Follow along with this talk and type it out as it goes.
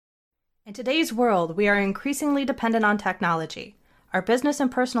In today's world, we are increasingly dependent on technology. Our business and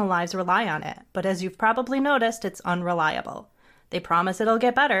personal lives rely on it, but as you've probably noticed, it's unreliable. They promise it'll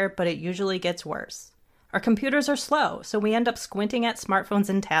get better, but it usually gets worse. Our computers are slow, so we end up squinting at smartphones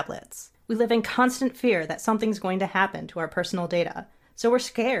and tablets. We live in constant fear that something's going to happen to our personal data, so we're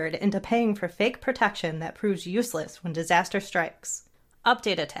scared into paying for fake protection that proves useless when disaster strikes.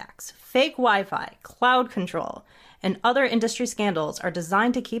 Update attacks, fake Wi-Fi, cloud control, and other industry scandals are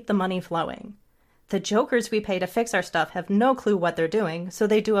designed to keep the money flowing. The jokers we pay to fix our stuff have no clue what they're doing, so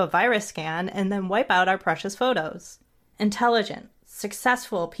they do a virus scan and then wipe out our precious photos. Intelligent,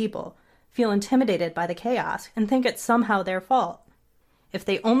 successful people feel intimidated by the chaos and think it's somehow their fault. If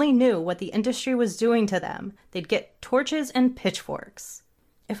they only knew what the industry was doing to them, they'd get torches and pitchforks.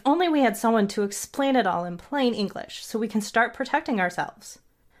 If only we had someone to explain it all in plain English so we can start protecting ourselves.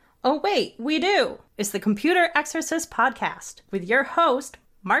 Oh wait, we do! It's the Computer Exorcist Podcast with your host,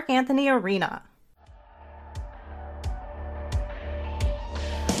 Mark Anthony Arena.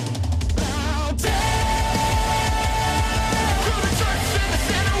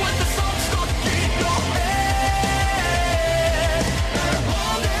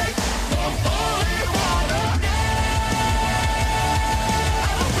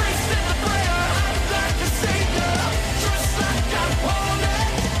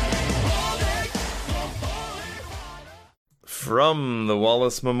 From the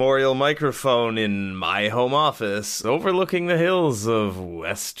Wallace Memorial microphone in my home office, overlooking the hills of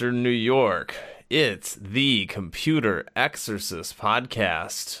Western New York, it's the Computer Exorcist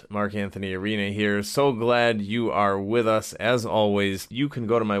Podcast. Mark Anthony Arena here. So glad you are with us. As always, you can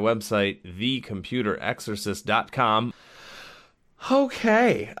go to my website, thecomputerexorcist.com.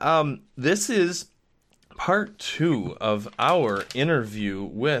 Okay, this is part 2 of our interview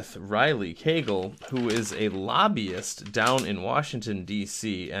with Riley Cagle, who is a lobbyist down in Washington,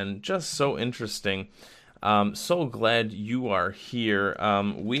 D.C., and just so interesting. So glad you are here.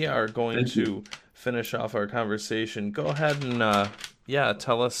 We are going to finish off our conversation. Go ahead and,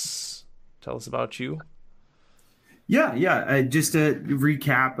 tell us about you. Just to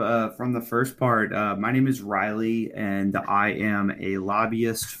recap from the first part, my name is Riley, and I am a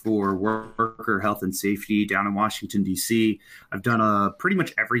lobbyist for worker health and safety down in Washington, D.C. I've done pretty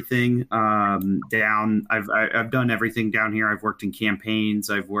much everything down. I've done everything down here. I've worked in campaigns.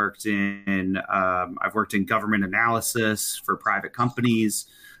 I've worked in government analysis for private companies,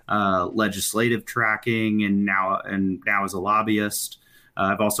 legislative tracking, and now as a lobbyist.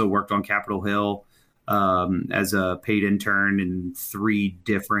 I've also worked on Capitol Hill as a paid intern in 3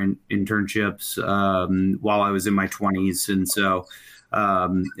 different internships while I was in my 20s. And so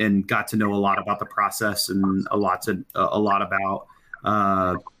and got to know a lot about the process and a lot about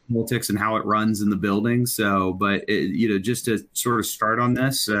politics and how it runs in the building. So, but just to sort of start on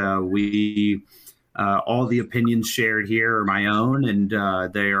this, we all the opinions shared here are my own, and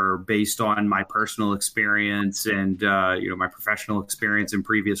they are based on my personal experience and my professional experience in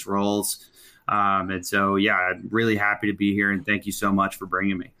previous roles. And so, I'm really happy to be here, and thank you so much for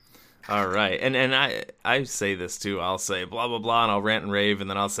bringing me. All right. And I say this too. I'll say blah, blah, blah, and I'll rant and rave, and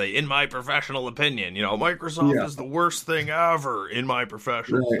then I'll say, in my professional opinion, Microsoft is the worst thing ever, in my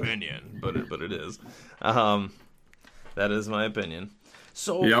professional opinion. But it is. That is my opinion.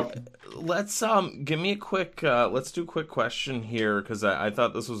 So let's give me a quick, let's do a quick question here, because I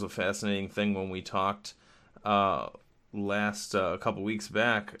thought this was a fascinating thing when we talked last a couple weeks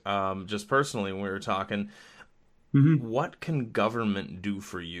back, just personally when we were talking. What can government do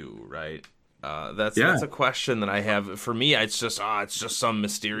for you, right? That's a question that I have. For me, it's just some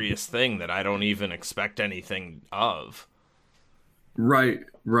mysterious thing that I don't even expect anything of. Right.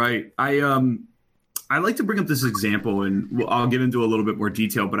 I like to bring up this example, and I'll get into a little bit more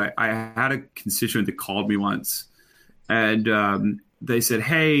detail, but I had a constituent that called me once, and they said,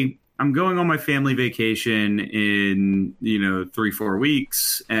 hey, I'm going on my family vacation in, 3-4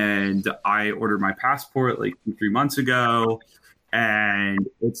 weeks, and I ordered my passport like 3 months ago, and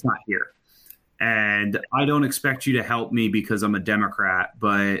it's not here. And I don't expect you to help me because I'm a Democrat,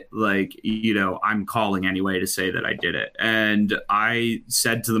 but I'm calling anyway to say that I did it. And I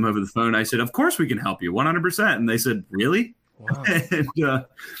said to them over the phone, I said, of course we can help you 100%. And they said, really? Wow.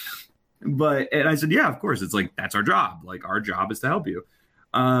 And I said, yeah, of course. It's like, that's our job. Like, our job is to help you.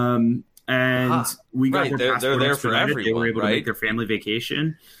 And we got their passport. They're there for everyone. They were able to make their family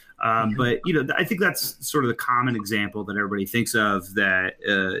vacation. But I think that's sort of the common example that everybody thinks of that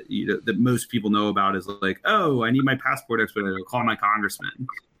that most people know about is like, oh, I need my passport expedited. I'll call my congressman.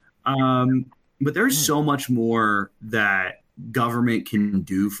 But there's so much more that government can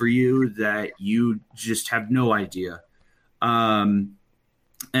do for you that you just have no idea.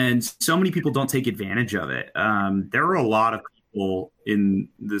 And so many people don't take advantage of it. There are a lot of people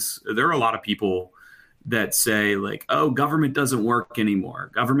there are a lot of people that say like, oh, government doesn't work anymore.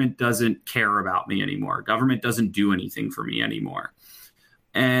 Government doesn't care about me anymore. Government doesn't do anything for me anymore.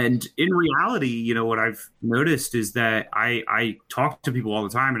 And in reality, what I've noticed is that I talk to people all the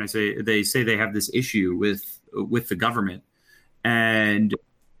time, and they say they have this issue with the government. And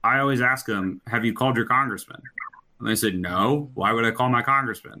I always ask them, have you called your congressman? And they said, no. Why would I call my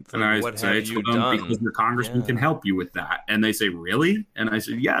congressman? And I say to them, because your congressman can help you with that. And they say, really? And I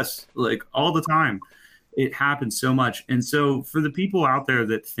said, yes, like all the time. It happens so much. And so for the people out there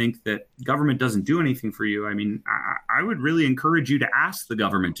that think that government doesn't do anything for you, I mean, I would really encourage you to ask the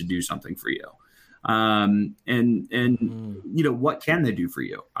government to do something for you. What can they do for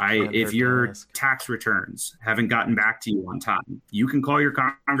you? If your tax returns haven't gotten back to you on time, you can call your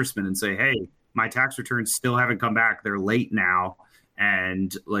congressman and say, hey, my tax returns still haven't come back. They're late now.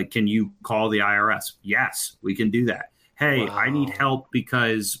 And like, can you call the IRS? Yes, we can do that. Hey, wow. I need help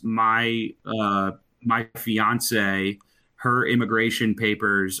because my fiance, her immigration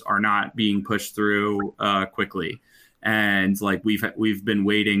papers are not being pushed through quickly. And like we've been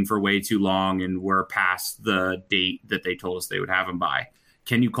waiting for way too long and we're past the date that they told us they would have them by.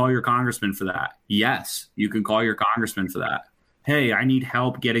 Can you call your congressman for that? Yes, you can call your congressman for that. Hey, I need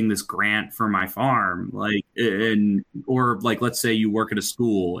help getting this grant for my farm. Or let's say you work at a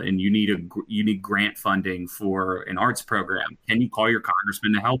school and you need grant funding for an arts program. Can you call your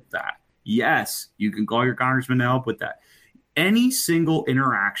congressman to help that? Yes, you can call your congressman to help with that. Any single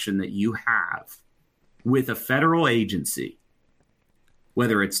interaction that you have with a federal agency,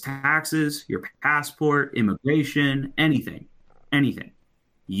 whether it's taxes, your passport, immigration, anything,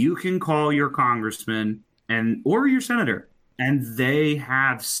 you can call your congressman or your senator, and they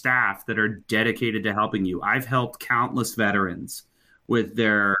have staff that are dedicated to helping you. I've helped countless veterans with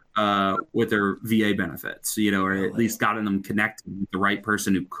their VA benefits, or at least gotten them connected with the right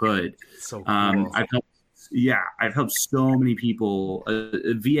person who could. So cool. I've helped so many people.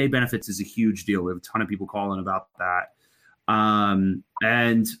 VA benefits is a huge deal. We have a ton of people calling about that.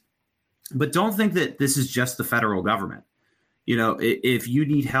 But don't think that this is just the federal government. If you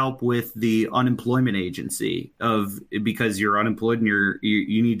need help with the unemployment agency because you're unemployed and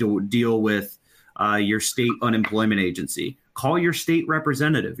you need to deal with your state unemployment agency, call your state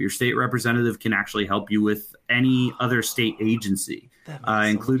representative. Your state representative can actually help you with any other state agency,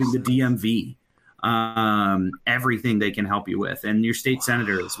 including the DMV. Everything they can help you with, and your state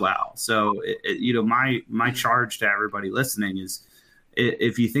senator as well. So, my charge to everybody listening is,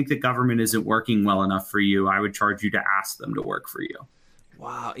 if you think the government isn't working well enough for you, I would charge you to ask them to work for you.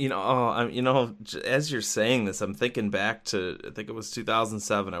 Wow. As you're saying this, I'm thinking back to, I think it was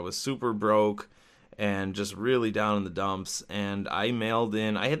 2007. I was super broke and just really down in the dumps. And I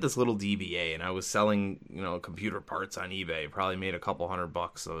had this little DBA, and I was selling, computer parts on eBay. Probably made a couple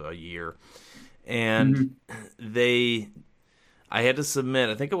 $100 a year. And I had to submit,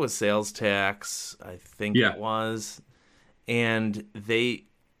 I think it was sales tax. It was. And they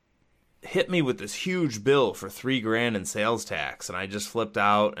hit me with this huge bill for $3,000 in sales tax, and I just flipped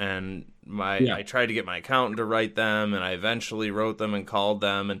out. And I tried to get my accountant to write them, and I eventually wrote them and called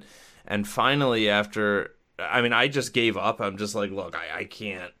them, and finally I just gave up. I'm just like, look, I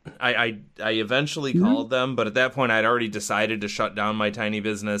can't. I eventually called them, but at that point I'd already decided to shut down my tiny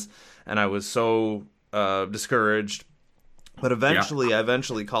business, and I was so discouraged. But I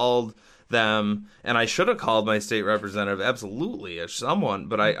eventually called them, and I should have called my state representative, absolutely, as someone,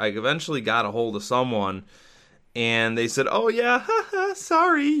 but I eventually got a hold of someone, and they said, oh yeah,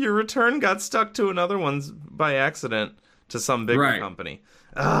 sorry, your return got stuck to another one's by accident to some bigger company.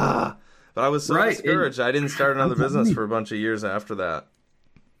 But I was so discouraged. I didn't start another business for a bunch of years after that.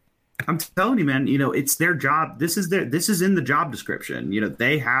 I'm telling you, man, it's their job. This is in the job description.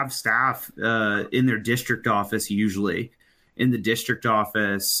 They have staff in their district office usually. In the district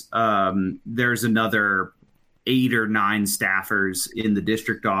office, there's another 8 or 9 staffers in the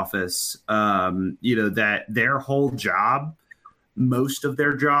district office, that their whole job, most of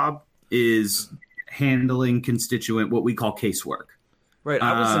their job is handling what we call casework. Right.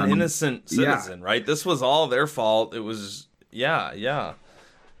 I was an innocent citizen, right? This was all their fault. It was, yeah.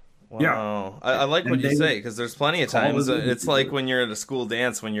 Wow. Yeah. I like what you say, because there's plenty of times it's like when you're at a school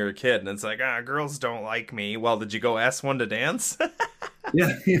dance when you're a kid, and it's like, girls don't like me. Well, did you go ask one to dance?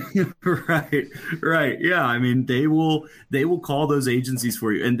 Yeah, right. Yeah, I mean, they will call those agencies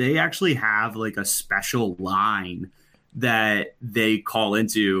for you, and they actually have like a special line that they call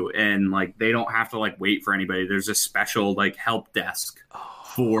into, and like they don't have to like wait for anybody. There's a special like help desk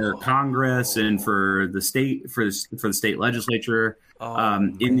for Congress and for the state legislature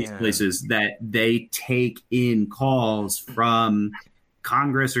in these places, that they take in calls from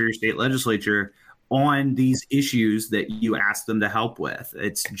Congress or your state legislature on these issues that you ask them to help with.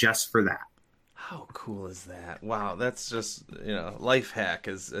 It's just for that. How cool is that? Wow, that's just, life hack,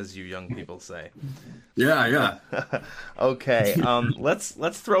 as you young people say. Yeah. Okay,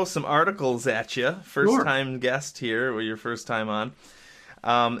 let's throw some articles at you. First time guest here, or your first time on.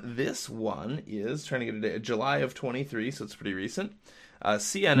 This one is trying to get it July of 23, so it's pretty recent.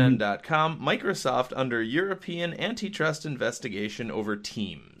 CNN.com, Microsoft under European antitrust investigation over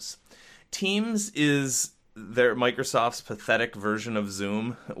Teams. Teams is Microsoft's pathetic version of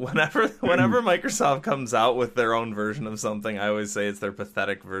Zoom. Whenever Microsoft comes out with their own version of something, I always say it's their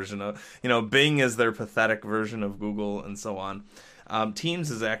pathetic version of, Bing is their pathetic version of Google, and so on.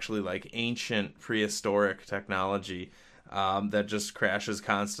 Teams is actually like ancient prehistoric technology that just crashes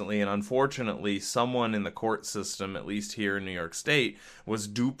constantly. And unfortunately, someone in the court system, at least here in New York State, was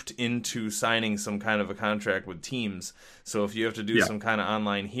duped into signing some kind of a contract with Teams. So if you have to do some kind of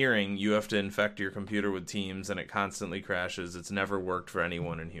online hearing, you have to infect your computer with Teams, and it constantly crashes. It's never worked for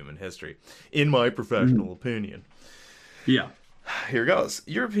anyone in human history, in my professional opinion. Yeah. Here goes.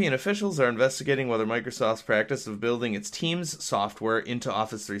 European officials are investigating whether Microsoft's practice of building its Teams software into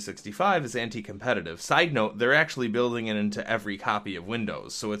Office 365 is anti-competitive. Side note, they're actually building it into every copy of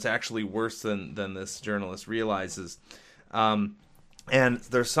Windows, so it's actually worse than this journalist realizes. And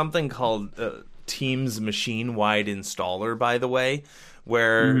there's something called Teams machine-wide installer, by the way,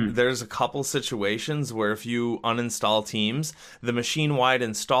 where there's a couple situations where if you uninstall Teams, the machine-wide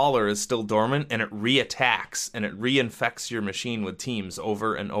installer is still dormant, and it reattacks, and it reinfects your machine with Teams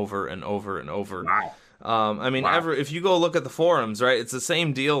over and over and over and over. Wow. If you go look at the forums, right, it's the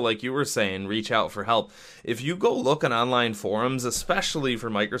same deal like you were saying, reach out for help. If you go look at online forums, especially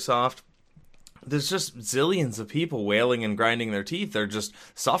for Microsoft, there's just zillions of people wailing and grinding their teeth. They're just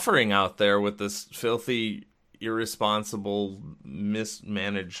suffering out there with this filthy, irresponsible,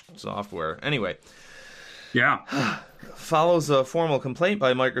 mismanaged software. Anyway. Yeah. Follows a formal complaint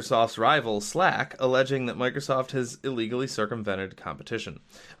by Microsoft's rival, Slack, alleging that Microsoft has illegally circumvented competition.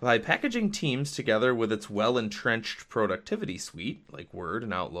 By packaging Teams together with its well-entrenched productivity suite, like Word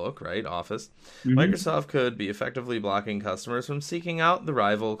and Outlook, right, Office, Microsoft could be effectively blocking customers from seeking out the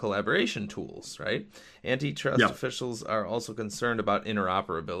rival collaboration tools, right? Antitrust officials are also concerned about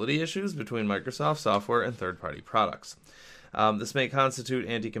interoperability issues between Microsoft software and third-party products. This may constitute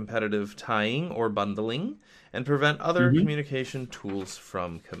anti-competitive tying or bundling and prevent other communication tools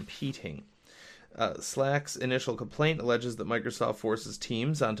from competing. Slack's initial complaint alleges that Microsoft forces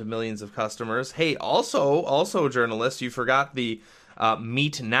Teams onto millions of customers. Hey, also journalists, you forgot the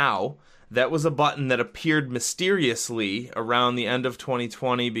Meet Now. That was a button that appeared mysteriously around the end of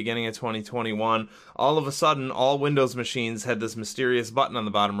 2020, beginning of 2021. All of a sudden, all Windows machines had this mysterious button on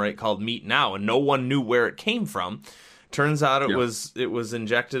the bottom right called Meet Now, and no one knew where it came from. Turns out it was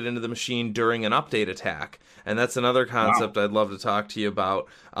injected into the machine during an update attack. And that's another concept I'd love to talk to you about.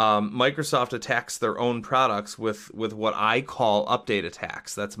 Microsoft attacks their own products with what I call update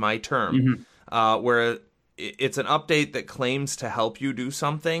attacks. That's my term. Where it's an update that claims to help you do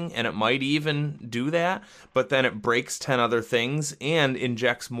something, and it might even do that, but then it breaks 10 other things and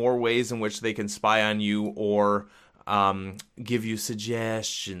injects more ways in which they can spy on you or give you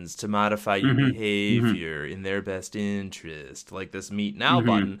suggestions to modify your behavior in their best interest, like this Meet Now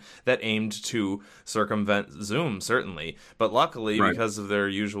button that aimed to circumvent Zoom, certainly. But luckily, because of their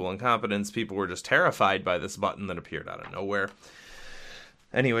usual incompetence, people were just terrified by this button that appeared out of nowhere.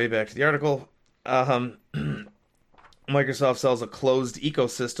 Anyway, back to the article. Microsoft sells a closed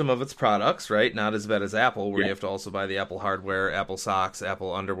ecosystem of its products, right? Not as bad as Apple, where you have to also buy the Apple hardware, Apple socks,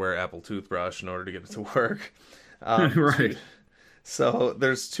 Apple underwear, Apple toothbrush in order to get it to work. Right. So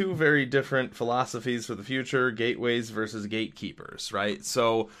there's two very different philosophies for the future, gateways versus gatekeepers, right?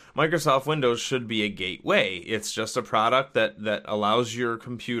 So Microsoft Windows should be a gateway. It's just a product that allows your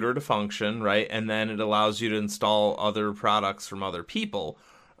computer to function, right? And then it allows you to install other products from other people.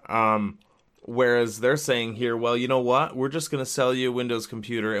 Whereas they're saying here, well, you know what? We're just going to sell you a Windows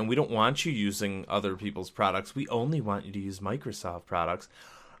computer, and we don't want you using other people's products. We only want you to use Microsoft products.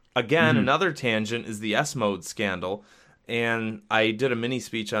 Again, another tangent is the S-Mode scandal, and I did a mini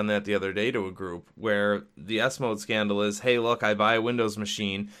speech on that the other day to a group where the S-Mode scandal is, hey, look, I buy a Windows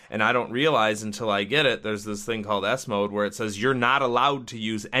machine, and I don't realize until I get it, there's this thing called S-Mode where it says you're not allowed to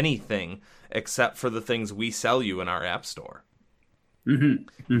use anything except for the things we sell you in our app store.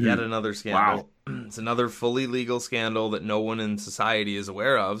 Yet another scandal. Wow. It's another fully legal scandal that no one in society is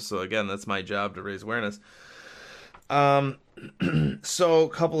aware of, so again, that's my job to raise awareness. So a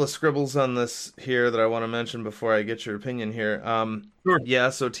couple of scribbles on this here that I want to mention before I get your opinion here. Sure. Yeah,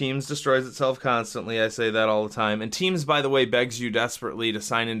 so Teams destroys itself constantly. I say that all the time. And Teams, by the way, begs you desperately to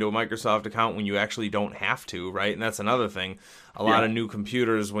sign into a Microsoft account when you actually don't have to, right? And that's another thing. A lot of new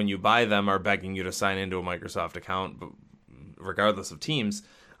computers, when you buy them, are begging you to sign into a Microsoft account, but regardless of Teams.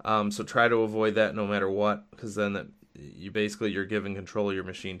 So try to avoid that no matter what, because then you're giving control of your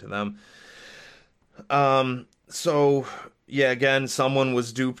machine to them. So yeah, again, someone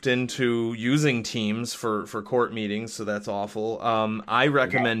was duped into using Teams for court meetings, so that's awful. I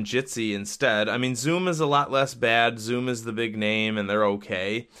recommend Jitsi instead. I mean, Zoom is a lot less bad. Zoom is the big name, and they're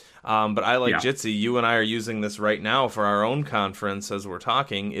okay. But I like Jitsi. You and I are using this right now for our own conference as we're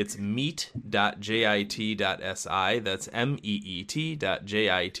talking. It's meet.jit.si. That's meet.jit.si.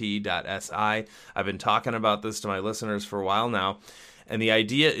 I've been talking about this to my listeners for a while now. And the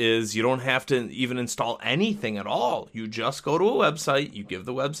idea is you don't have to even install anything at all. You just go to a website, you give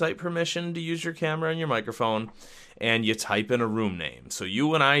the website permission to use your camera and your microphone, and you type in a room name. So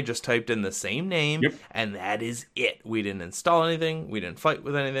you and I just typed in the same name, and that is it. We didn't install anything. We didn't fight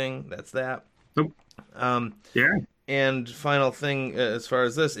with anything. That's that. Nope. And final thing, as far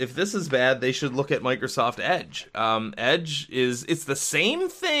as this, if this is bad, they should look at Microsoft Edge. It's the same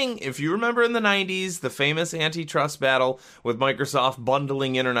thing. If you remember in the 90s, the famous antitrust battle with Microsoft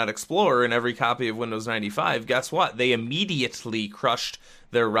bundling Internet Explorer in every copy of Windows 95, guess what? They immediately crushed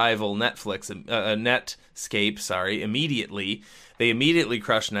their rival Netscape, immediately. They immediately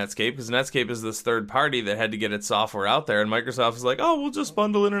crushed Netscape because Netscape is this third party that had to get its software out there, and Microsoft is like, oh, we'll just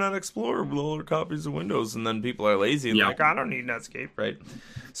bundle Internet Explorer with all our copies of Windows, and then people are lazy and like, I don't need Netscape, right?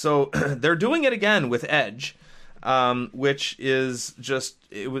 So they're doing it again with Edge, which is just,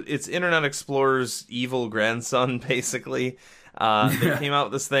 it's Internet Explorer's evil grandson, basically. They came out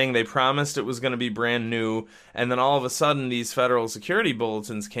with this thing, they promised it was going to be brand new, and then all of a sudden these federal security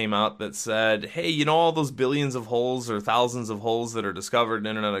bulletins came out that said, hey, you know all those billions of holes or thousands of holes that are discovered in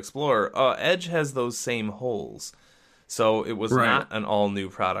Internet Explorer? Edge has those same holes. So it was not an all-new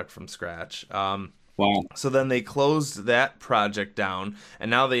product from scratch. Wow. So then they closed that project down, and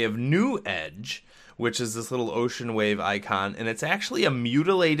now they have new Edge, which is this little ocean wave icon, and it's actually a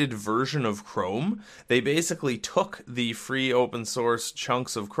mutilated version of Chrome. They basically took the free open source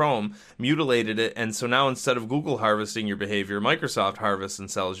chunks of Chrome, mutilated it, and so now instead of Google harvesting your behavior, Microsoft harvests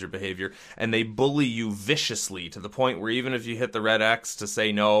and sells your behavior, and they bully you viciously to the point where even if you hit the red X to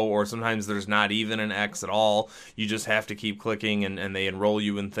say no, or sometimes there's not even an X at all, you just have to keep clicking, and they enroll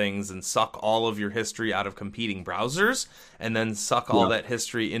you in things and suck all of your history out of competing browsers, and then suck all that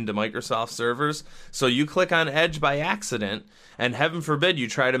history into Microsoft servers. So you click on Edge by accident, and heaven forbid you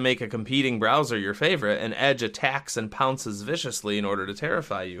try to make a competing browser your favorite, and Edge attacks and pounces viciously in order to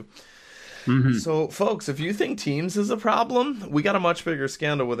terrify you. Mm-hmm. So, folks, if you think Teams is a problem, we got a much bigger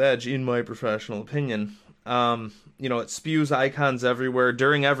scandal with Edge, in my professional opinion. It spews icons everywhere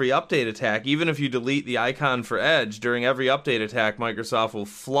during every update attack. Even if you delete the icon for Edge, during every update attack, Microsoft will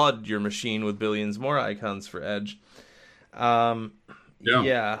flood your machine with billions more icons for Edge.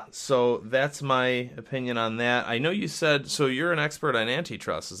 Yeah, so that's my opinion on that. I know you said, so you're an expert on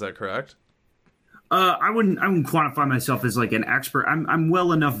antitrust, is that correct? I wouldn't quantify myself as like an expert. I'm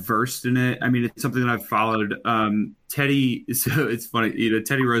well enough versed in it. I mean, it's something that I've followed. Teddy, so it's funny,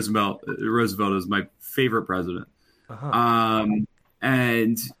 Teddy Roosevelt is my favorite president. Uh-huh.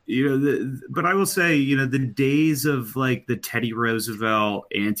 And but I will say, the days of like the Teddy Roosevelt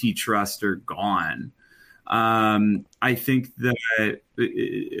antitrust are gone. I think that,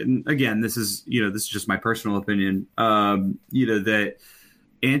 again, this is just my personal opinion, that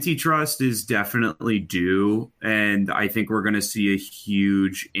antitrust is definitely due. And I think we're going to see a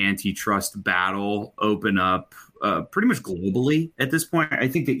huge antitrust battle open up pretty much globally at this point. I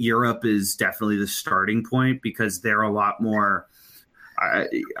think that Europe is definitely the starting point because they're a lot more, I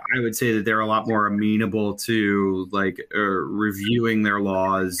would say that they're a lot more amenable to reviewing their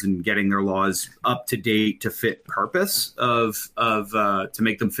laws and getting their laws up to date to fit purpose to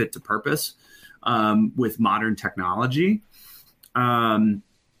make them fit to purpose with modern technology. And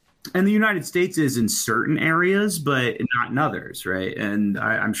the United States is in certain areas, but not in others, right? And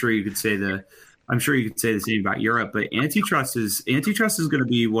I'm sure you could say the same about Europe. But antitrust is going to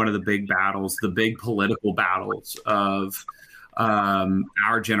be one of the big battles, the big political battles of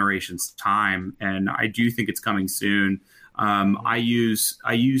our generation's time, and I do think it's coming soon. I use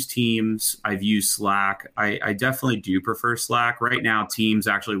Teams. I've used Slack. I definitely do prefer Slack. Right now, Teams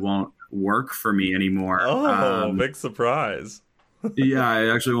actually won't work for me anymore. Big surprise. Yeah, it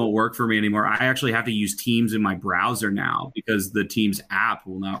actually won't work for me anymore. I actually have to use Teams in my browser now because the Teams app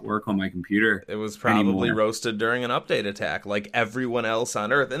will not work on my computer. It was probably anymore. roasted during an update attack, like everyone else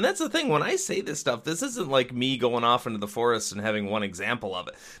on Earth. And that's the thing, when I say this stuff, this isn't like me going off into the forest and having one example of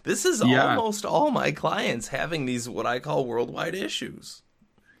it. This is almost all my clients having these, what I call worldwide issues.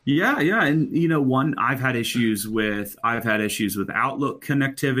 Yeah, and I've had issues with Outlook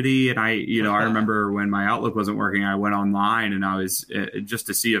connectivity, and I remember when my Outlook wasn't working, I went online and I was just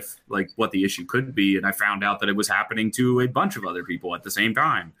to see if what the issue could be, and I found out that it was happening to a bunch of other people at the same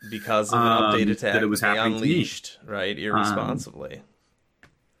time because of an update attack that it was happening unleashed, right, irresponsibly.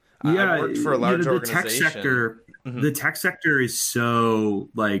 Yeah, I worked for a large organization. The tech sector is so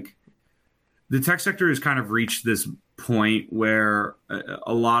the tech sector has kind of reached this point where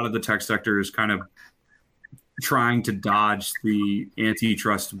a lot of the tech sector is kind of trying to dodge the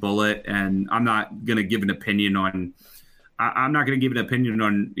antitrust bullet, and I'm not going to give an opinion on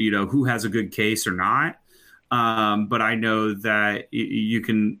who has a good case or not. But I know that you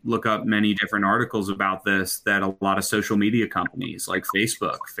can look up many different articles about this, that a lot of social media companies like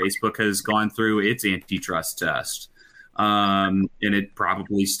Facebook has gone through its antitrust test, and it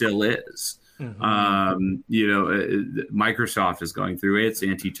probably still is. Microsoft is going through its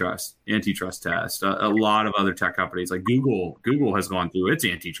antitrust test. A lot of other tech companies like Google has gone through its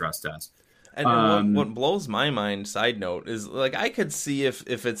antitrust test. And what blows my mind, side note, is I could see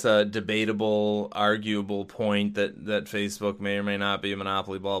if it's a debatable, arguable point that Facebook may or may not be a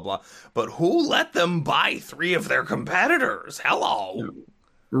monopoly, blah, blah. But who let them buy 3 of their competitors? Hello.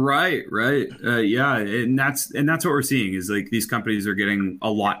 Right. Yeah. And that's what we're seeing is these companies are getting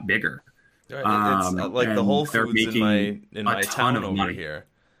a lot bigger. Right. It's like the Whole Foods in my town over here.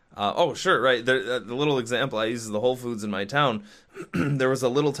 Oh, sure, right. The little example I use is the Whole Foods in my town. There was a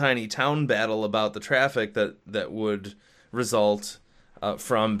little tiny town battle about the traffic that would result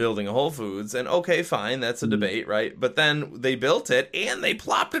from building a Whole Foods. And okay, fine, that's a debate, right? But then they built it, and they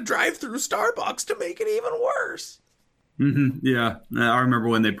plopped a drive-through Starbucks to make it even worse. Yeah, I remember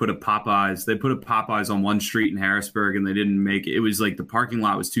when they put a Popeyes. They put a Popeyes on one street in Harrisburg, and they didn't make it. It was the parking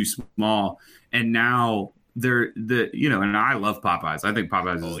lot was too small, and now and I love Popeyes. I think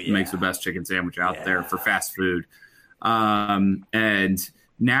Popeyes makes the best chicken sandwich out there for fast food. And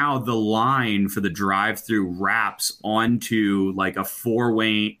now the line for the drive-through wraps onto a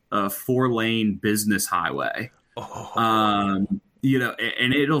 4-lane business highway. And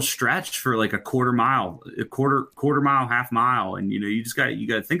it'll stretch for a quarter mile, half mile. And, you got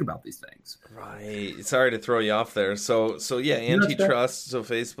to think about these things. Right. Sorry to throw you off there. So yeah, antitrust. So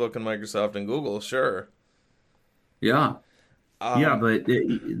Facebook and Microsoft and Google. Sure. Yeah. But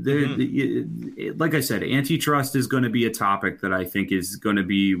like I said, antitrust is going to be a topic that I think is going to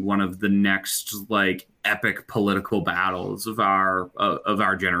be one of the next epic political battles of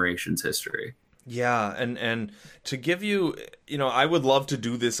our generation's history. Yeah, and to give you, I would love to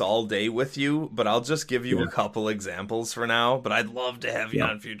do this all day with you, but I'll just give you a couple examples for now. But I'd love to have you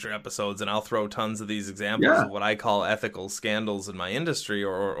on future episodes, and I'll throw tons of these examples of what I call ethical scandals in my industry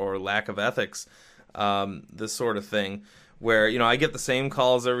or lack of ethics, this sort of thing. Where, I get the same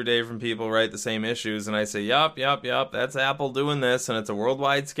calls every day from people, right? The same issues. And I say, yup, that's Apple doing this. And it's a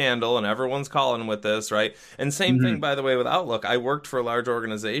worldwide scandal. And everyone's calling with this, right? And same thing, by the way, with Outlook. I worked for a large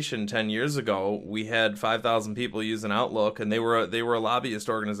organization 10 years ago. We had 5,000 people using Outlook. And they were a lobbyist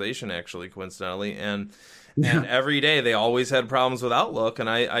organization, actually, coincidentally. And every day they always had problems with Outlook. And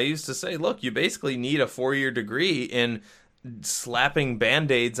I used to say, look, you basically need a 4-year degree in slapping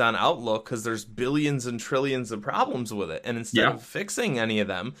band-aids on Outlook because there's billions and trillions of problems with it, and instead of fixing any of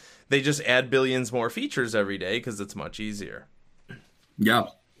them, they just add billions more features every day because it's much easier. And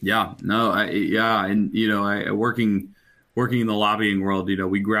working in the lobbying world,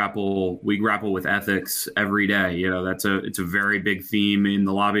 we grapple with ethics every day. It's a very big theme in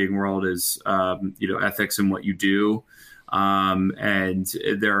the lobbying world is ethics in what you do. And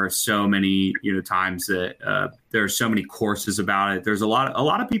there are so many, times that there are so many courses about it. There's a lot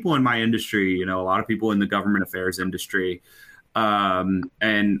of people in my industry, a lot of people in the government affairs industry.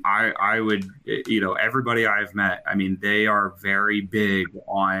 And I would, everybody I've met, they are very big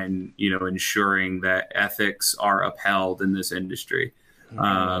on, ensuring that ethics are upheld in this industry.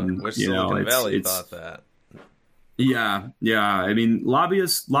 Wish Silicon Valley thought that. Yeah.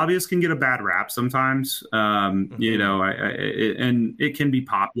 Lobbyists can get a bad rap sometimes. And it can be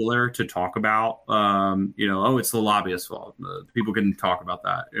popular to talk about, it's the lobbyist's fault. People can talk about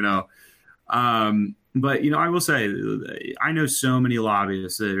that, But, I will say, I know so many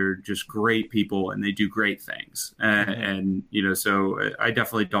lobbyists that are just great people and they do great things. And so I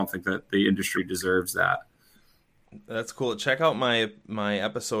definitely don't think that the industry deserves that. That's cool. Check out my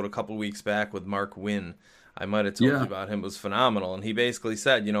episode a couple weeks back with Mark Wynn. I might have told you about him. It was phenomenal. And he basically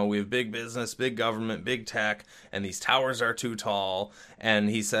said, we have big business, big government, big tech, and these towers are too tall. And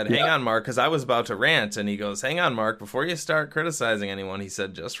he said, hang on, Mark, because I was about to rant. And he goes, hang on, Mark, before you start criticizing anyone, he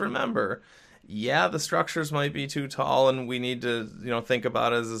said, just remember, the structures might be too tall and we need to, think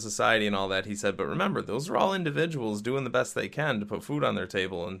about it as a society and all that. He said, but remember, those are all individuals doing the best they can to put food on their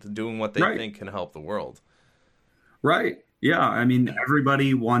table and doing what they think can help the world. Right. Yeah. I mean,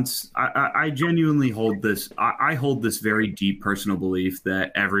 everybody wants, I genuinely hold this. I hold this very deep personal belief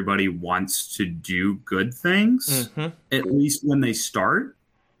that everybody wants to do good things, at least when they start.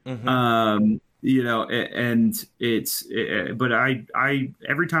 And but I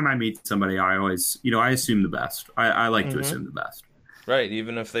every time I meet somebody, I always, I assume the best. I like to assume the best. Right,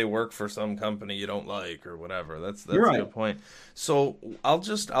 even if they work for some company you don't like or whatever. That's a good point. So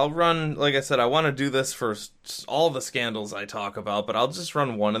I'll run, like I said, I want to do this for all the scandals I talk about, but I'll just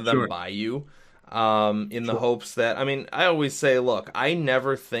run one of them by you in the hopes that, I always say, look, I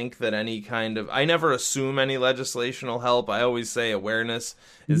never think that I never assume any legislation will help. I always say awareness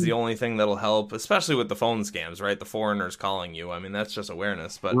is the only thing that'll help, especially with the phone scams, right? The foreigners calling you. that's just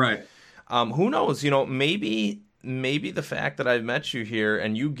awareness. But who knows, maybe the fact that I've met you here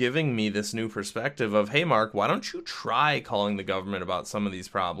and you giving me this new perspective of, hey, Mark, why don't you try calling the government about some of these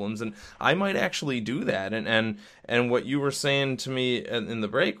problems? And I might actually do that. And what you were saying to me in the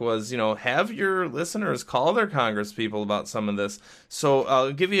break was, have your listeners call their Congress people about some of this. So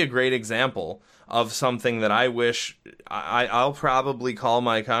I'll give you a great example of something that I wish I'll probably call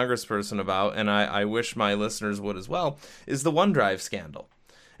my congressperson about, and I wish my listeners would as well, is the OneDrive scandal.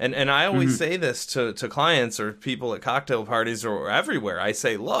 And I always say this to clients or people at cocktail parties or everywhere. I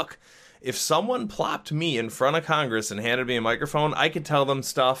say, look, if someone plopped me in front of Congress and handed me a microphone, I could tell them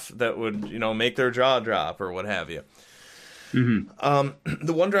stuff that would, make their jaw drop or what have you. The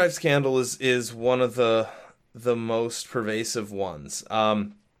OneDrive scandal is one of the most pervasive ones.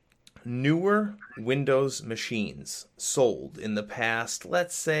 Newer Windows machines sold in the past,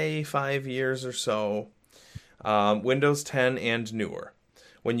 let's say 5 years or so, Windows 10 and newer.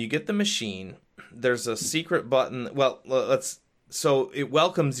 When you get the machine, there's a secret button. So it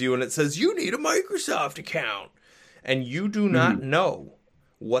welcomes you and it says, you need a Microsoft account. And you do not know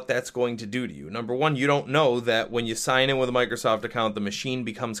what that's going to do to you. Number one, you don't know that when you sign in with a Microsoft account, the machine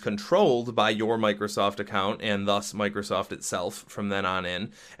becomes controlled by your Microsoft account and thus Microsoft itself from then on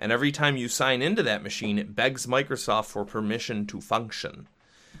in. And every time you sign into that machine, it begs Microsoft for permission to function.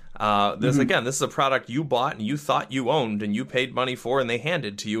 This is a product you bought and you thought you owned and you paid money for and they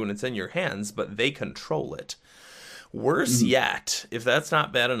handed to you and it's in your hands, but they control it. Worse yet, if that's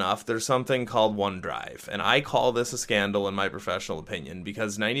not bad enough, there's something called OneDrive. And I call this a scandal in my professional opinion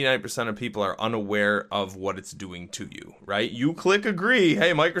because 99% of people are unaware of what it's doing to you, right? You click agree.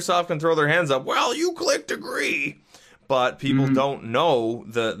 Hey, Microsoft can throw their hands up. Well, you clicked agree. But people don't know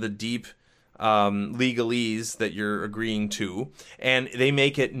the deep legalese that you're agreeing to, and they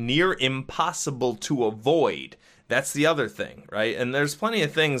make it near impossible to avoid. That's the other thing, right? And there's plenty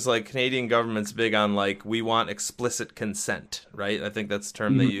of things like Canadian government's big on, like, we want explicit consent, right? I think that's the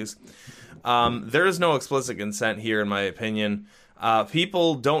term they use. There is no explicit consent here, in my opinion.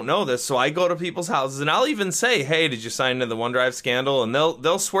 People don't know this, so I go to people's houses, and I'll even say, hey, did you sign into the OneDrive scandal? And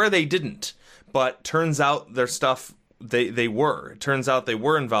they'll swear they didn't, but turns out their stuff They were. It turns out they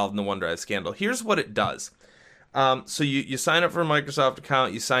were involved in the OneDrive scandal. Here's what it does. So you sign up for a Microsoft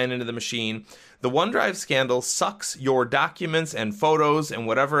account, you sign into the machine. The OneDrive scandal sucks your documents and photos and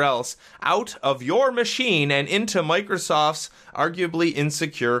whatever else out of your machine and into Microsoft's arguably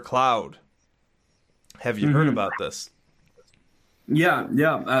insecure cloud. Have you heard about this? Yeah.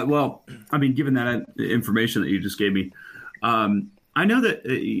 Well, given that information that you just gave me, I know that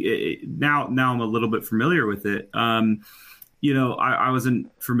now I'm a little bit familiar with it. I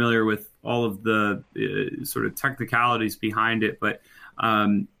wasn't familiar with all of the sort of technicalities behind it, but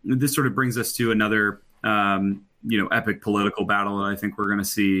this sort of brings us to another, epic political battle that I think we're going to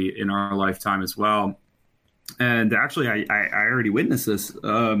see in our lifetime as well. And actually, I already witnessed this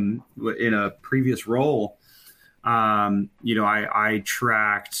in a previous role. I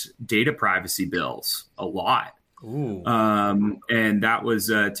tracked data privacy bills a lot. Ooh. And that was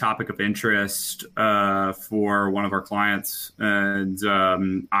a topic of interest for one of our clients, and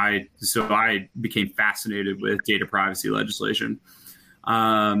I became fascinated with data privacy legislation.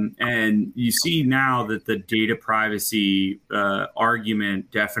 And you see now that the data privacy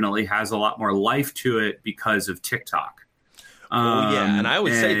argument definitely has a lot more life to it because of TikTok. And I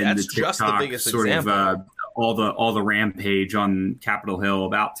would say that's just the biggest example. All the rampage on Capitol Hill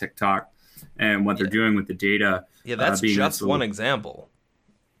about TikTok. and what they're doing with the data. Yeah, that's just one example.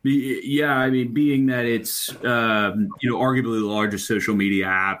 Yeah, I mean, being that it's arguably the largest social media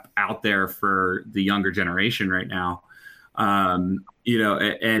app out there for the younger generation right now, and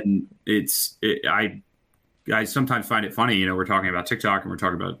I sometimes find it funny. We're talking about TikTok and we're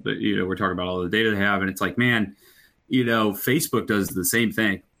talking about all the data they have, and it's like, man, Facebook does the same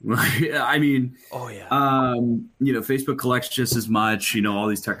thing. I mean, oh yeah, Facebook collects just as much. All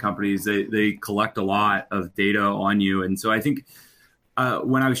these tech companies they collect a lot of data on you, and so I think.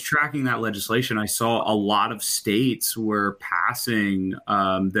 When I was tracking that legislation, I saw a lot of states were passing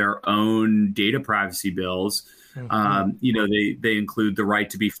their own data privacy bills. Mm-hmm. They include the right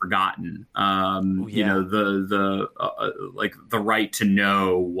to be forgotten. The right to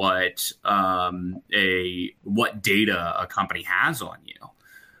know what data a company has on you.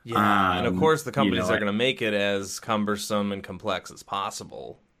 Yeah, and of course the companies are going to make it as cumbersome and complex as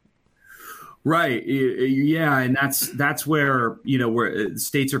possible. Right. Yeah. And that's where, where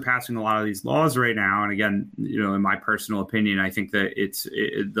states are passing a lot of these laws right now. And again, in my personal opinion, I think that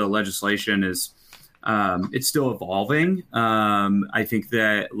the legislation is, it's still evolving. I think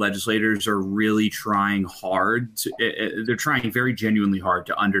that legislators are really trying hard they're trying very genuinely hard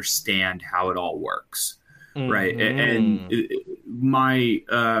to understand how it all works. Mm-hmm. Right. And my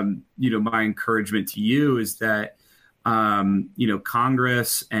encouragement to you is that,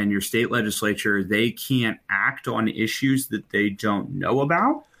 Congress and your state legislature, they can't act on issues that they don't know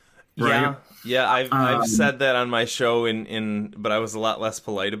about. Right? Yeah. I've said that on my show but I was a lot less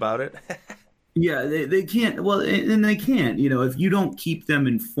polite about it. Yeah, they can't. Well, and they can't, if you don't keep them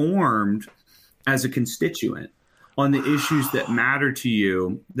informed as a constituent on the issues that matter to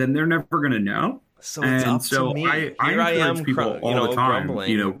you, then they're never going to know. So it's up to me. I encourage people all the time,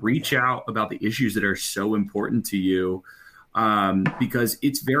 grumbling. Reach out about the issues that are so important to you, because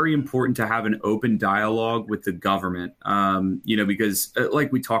it's very important to have an open dialogue with the government, because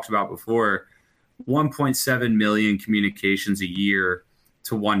like we talked about before, 1.7 million communications a year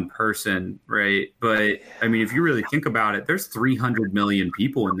to one person, right? But I mean, if you really think about it, there's 300 million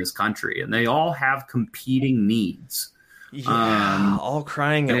people in this country and they all have competing needs. Yeah, all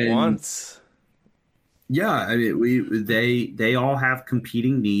crying at once. Yeah, I mean, they all have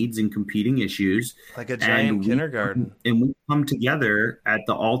competing needs and competing issues, like a giant kindergarten. And we come together at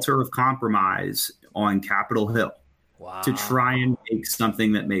the altar of compromise on Capitol Hill to try and make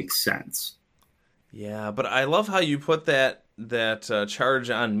something that makes sense. Yeah, but I love how you put that charge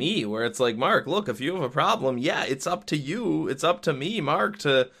on me, where it's like, Mark, look, if you have a problem, it's up to you. It's up to me, Mark,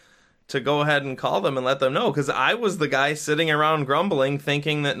 to go ahead and call them and let them know, because I was the guy sitting around grumbling,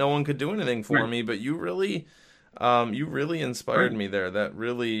 thinking that no one could do anything for me. But you really inspired me there. That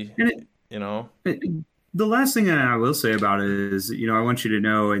really, The last thing that I will say about it is, I want you to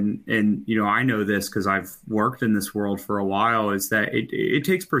know, and I know this because I've worked in this world for a while, is that it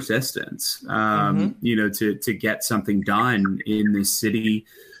takes persistence, to get something done in this city.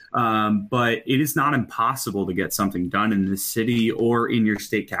 But it is not impossible to get something done in this city or in your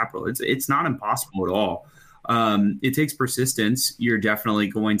state capital. It's not impossible at all. It takes persistence. You're definitely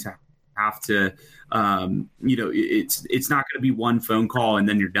going to have to, it's not going to be one phone call and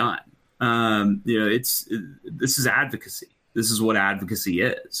then you're done. This is advocacy. This is what advocacy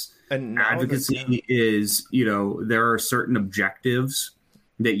is. And advocacy is, there are certain objectives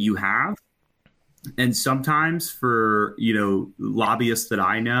that you have. And sometimes for, lobbyists that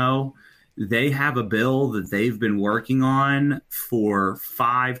I know, they have a bill that they've been working on for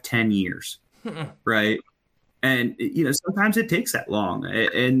 5-10 years, right? And, sometimes it takes that long.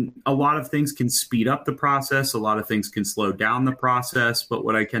 And a lot of things can speed up the process. A lot of things can slow down the process. But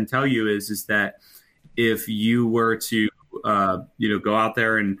what I can tell you is that if you were to, go out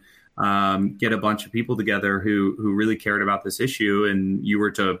there and get a bunch of people together who really cared about this issue, and you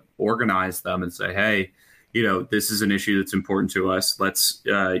were to organize them and say, hey, this is an issue that's important to us. Let's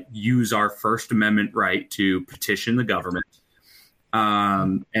use our First Amendment right to petition the government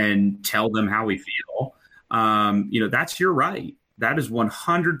and tell them how we feel. That's your right. That is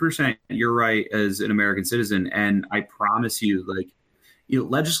 100% your right as an American citizen. And I promise you,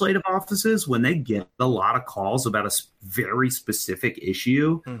 legislative offices, when they get a lot of calls about a very specific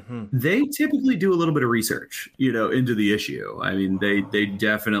issue, they typically do a little bit of research, into the issue. I mean, they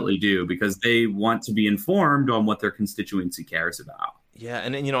definitely do, because they want to be informed on what their constituency cares about. Yeah,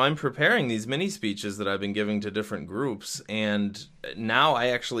 and I'm preparing these mini speeches that I've been giving to different groups, and now I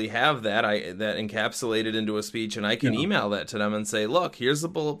actually have that encapsulated into a speech, and I can email that to them and say, look, here's the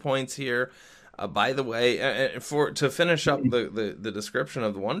bullet points here. By the way, to finish up the description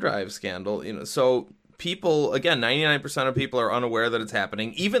of the OneDrive scandal, so people, again, 99% of people are unaware that it's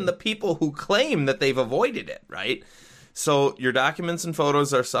happening, even the people who claim that they've avoided it, right? So your documents and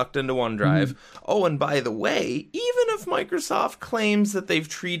photos are sucked into OneDrive. Oh, and by the way, even if Microsoft claims that they've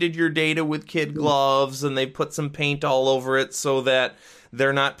treated your data with kid gloves and they've put some paint all over it so that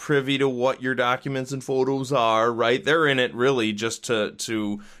they're not privy to what your documents and photos are, right? They're in it really just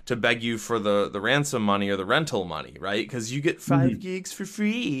to beg you for the ransom money or the rental money, right? Because you get 5 gigs for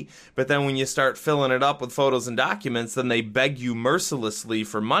free. But then when you start filling it up with photos and documents, then they beg you mercilessly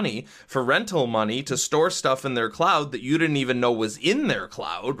for money, for rental money, to store stuff in their cloud that you didn't even know was in their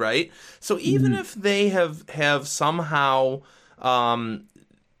cloud, right? So even if they have somehow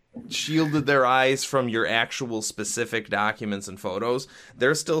shielded their eyes from your actual specific documents and photos,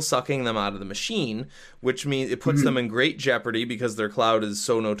 they're still sucking them out of the machine, which means it puts them in great jeopardy because their cloud is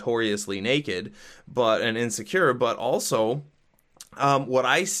so notoriously naked and insecure. But also, what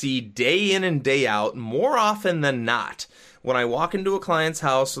I see day in and day out, more often than not, when I walk into a client's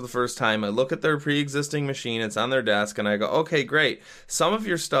house for the first time, I look at their pre-existing machine, it's on their desk, and I go, okay, great. Some of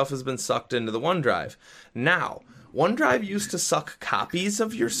your stuff has been sucked into the OneDrive. Now, OneDrive used to suck copies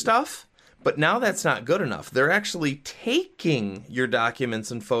of your stuff, but now that's not good enough. They're actually taking your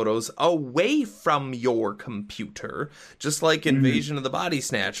documents and photos away from your computer, just like Invasion of the Body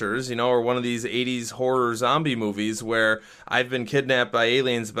Snatchers, or one of these 80s horror zombie movies where I've been kidnapped by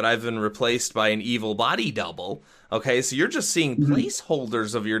aliens, but I've been replaced by an evil body double. Okay, so you're just seeing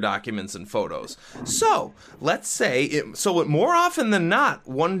placeholders of your documents and photos. So let's say, more often than not,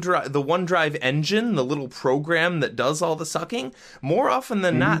 the OneDrive engine, the little program that does all the sucking, more often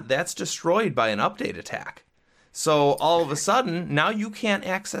than not, that's destroyed by an update attack. So all of a sudden, now you can't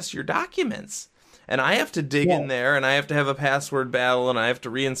access your documents. And I have to dig in there, and I have to have a password battle, and I have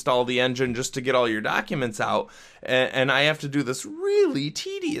to reinstall the engine just to get all your documents out. And I have to do this really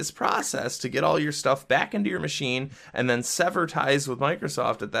tedious process to get all your stuff back into your machine and then sever ties with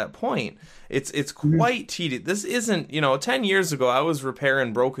Microsoft at that point. It's quite tedious. This isn't, 10 years ago, I was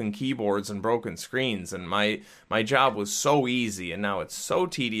repairing broken keyboards and broken screens, and my job was so easy, and now it's so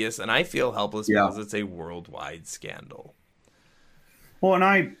tedious, and I feel helpless because it's a worldwide scandal. Well,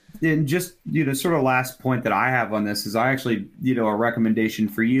 and just, sort of last point that I have on this is I actually, a recommendation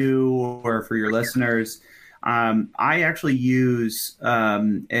for you or for your listeners. I actually use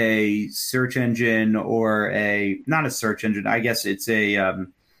a search engine or not a search engine. I guess it's I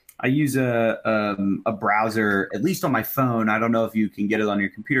use a browser, at least on my phone. I don't know if you can get it on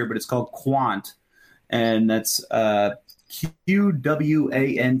your computer, but it's called Quant. And that's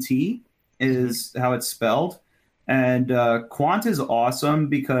QWANT is how it's spelled. And Quant is awesome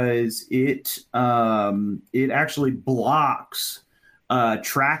because it actually blocks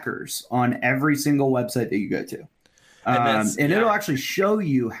trackers on every single website that you go to. And it'll actually show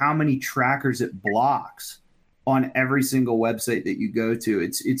you how many trackers it blocks on every single website that you go to.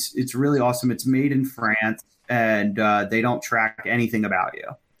 It's really awesome. It's made in France, and they don't track anything about you.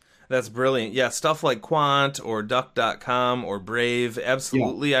 That's brilliant. Yeah, stuff like Quant or Duck.com or Brave,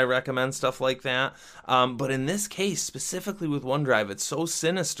 absolutely, I recommend stuff like that. But in this case, specifically with OneDrive, it's so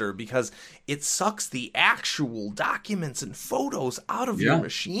sinister because it sucks the actual documents and photos out of your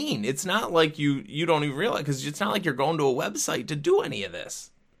machine. It's not like you don't even realize, because it's not like you're going to a website to do any of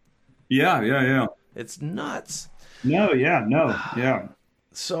this. Yeah. It's nuts. No.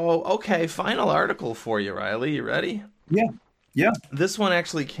 So, okay, final article for you, Riley. You ready? Yeah. This one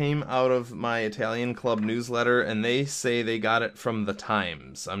actually came out of my Italian club newsletter, and they say they got it from the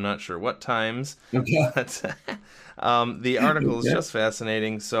Times. I'm not sure what Times. Okay. But the article is just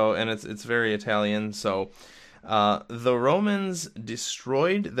fascinating. So, and it's very Italian. So, the Romans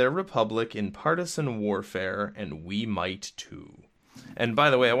destroyed their republic in partisan warfare, and we might too. And by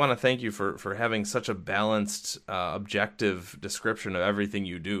the way, I want to thank you for having such a balanced, objective description of everything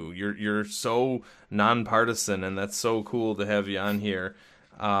you do. You're so nonpartisan, and that's so cool to have you on here.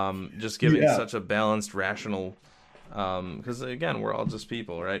 Just giving such a balanced, rational. Because again, we're all just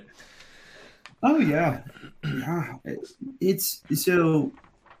people, right? Oh yeah. It's so.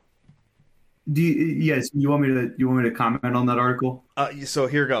 You want me to comment on that article? So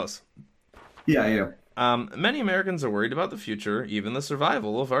here goes. Yeah. Many Americans are worried about the future, even the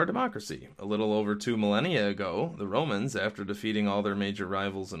survival of our democracy. A little over 2 millennia ago, the Romans, after defeating all their major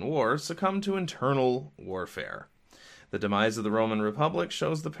rivals in war, succumbed to internal warfare. The demise of the Roman Republic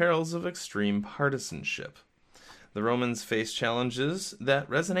shows the perils of extreme partisanship. The Romans face challenges that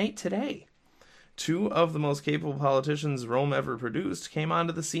resonate today. 2 of the most capable politicians Rome ever produced came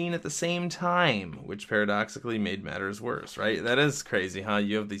onto the scene at the same time, which paradoxically made matters worse, right? That is crazy, huh?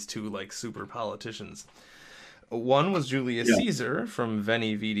 You have these 2, super politicians. One was Julius Caesar from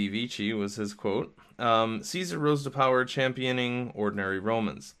Veni Vidi Vici was his quote. Caesar rose to power championing ordinary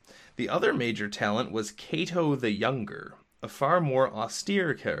Romans. The other major talent was Cato the Younger, a far more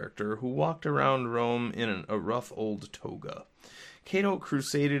austere character who walked around Rome in a rough old toga. Cato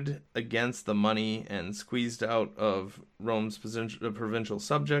crusaded against the money and squeezed out of Rome's provincial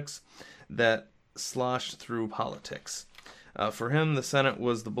subjects that sloshed through politics. For him, the Senate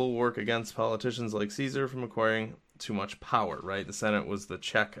was the bulwark against politicians like Caesar from acquiring too much power, right? The Senate was the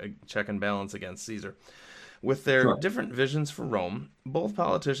check and balance against Caesar. With their different visions for Rome, both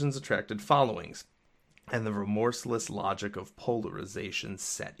politicians attracted followings, and the remorseless logic of polarization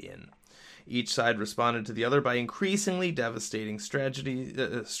set in. Each side responded to the other by increasingly devastating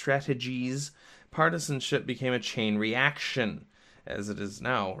strategies. Partisanship became a chain reaction, as it is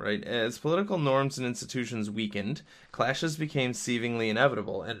now, right? As political norms and institutions weakened, clashes became seemingly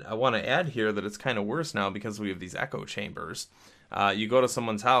inevitable. And I want to add here that it's kind of worse now because we have these echo chambers. You go to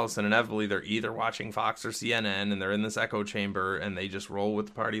someone's house and inevitably they're either watching Fox or CNN and they're in this echo chamber and they just roll with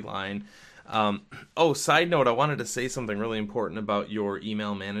the party line. Side note, I wanted to say something really important about your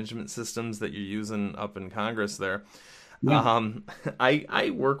email management systems that you're using up in Congress there. Yeah.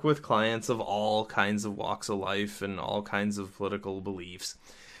 I work with clients of all kinds of walks of life and all kinds of political beliefs.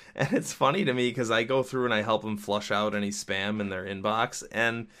 And it's funny to me because I go through and I help them flush out any spam in their inbox.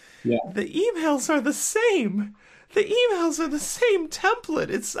 And the emails are the same. The emails are the same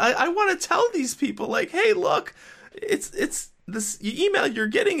template. I want to tell these people, like, hey, look, it's this email you're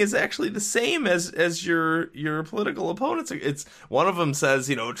getting is actually the same as your political opponents. It's one of them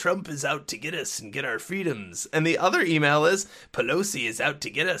says, Trump is out to get us and get our freedoms, and the other email is Pelosi is out to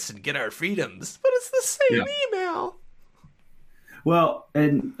get us and get our freedoms. But it's the same email. Well,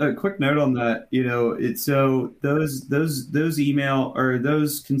 and a quick note on that, it's so those email or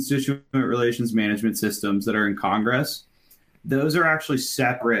those constituent relations management systems that are in Congress, those are actually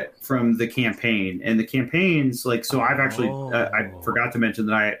separate from the campaign. And the campaigns, I've actually, I forgot to mention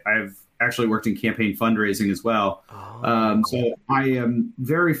that I've actually worked in campaign fundraising as well. So I am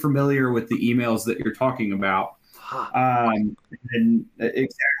very familiar with the emails that you're talking about. And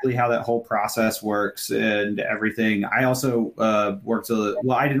exactly how that whole process works and everything. I also I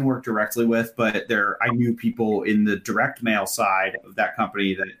didn't work directly with, but I knew people in the direct mail side of that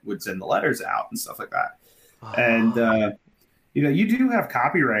company that would send the letters out and stuff like that. And, you do have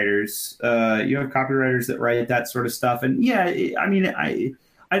copywriters. You have copywriters that write that sort of stuff. And I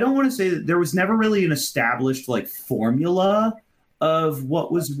don't want to say that there was never really an established formula of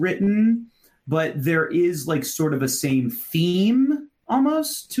what was written, but there is sort of a same theme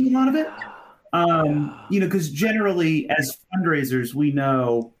almost to a lot of it. Because generally as fundraisers, we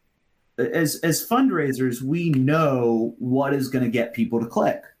know what is going to get people to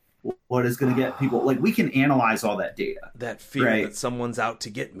click. What is going to get people, we can analyze all that data. That fear that someone's out to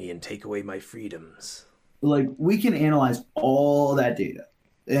get me and take away my freedoms. We can analyze all that data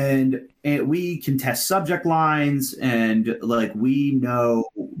and we can test subject lines. And we know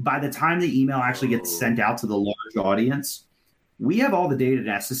by the time the email actually gets sent out to the large audience, we have all the data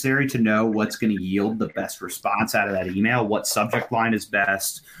necessary to know what's going to yield the best response out of that email, what subject line is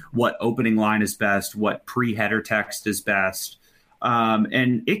best, what opening line is best, what pre-header text is best.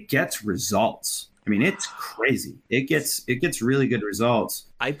 And it gets results. I mean, it's crazy. It gets really good results.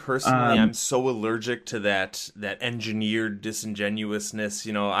 I personally, I'm so allergic to that engineered disingenuousness.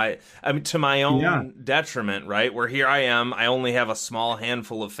 I mean, to my own detriment, right? Where here I am, I only have a small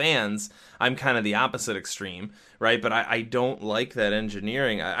handful of fans. I'm kind of the opposite extreme, right? But I don't like that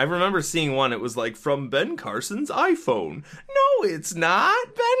engineering. I remember seeing one. It was from Ben Carson's iPhone. No, it's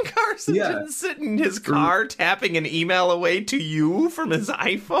not. Ben Carson didn't sit in his car tapping an email away to you from his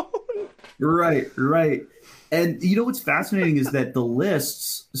iPhone. Right. And what's fascinating is that the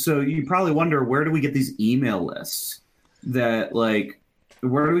lists, so you probably wonder, where do we get these email lists that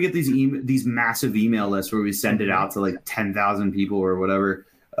where do we get these massive email lists where we send it out to 10,000 people or whatever?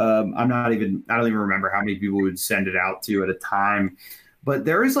 I don't even remember how many people would send it out to at a time, but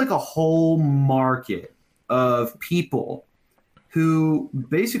there is a whole market of people who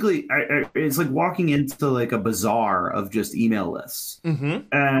basically it's walking into a bazaar of just email lists. Mm-hmm.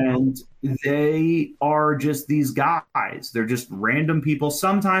 And they are just these guys. They're just random people.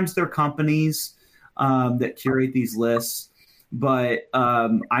 Sometimes they're companies that curate these lists. But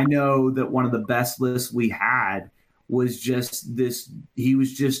I know that one of the best lists we had was just this. He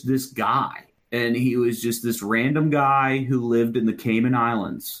was just this guy. And he was just this random guy who lived in the Cayman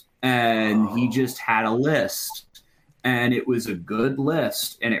Islands. And he just had a list. And it was a good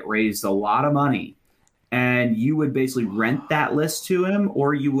list, and it raised a lot of money. And you would basically rent that list to him,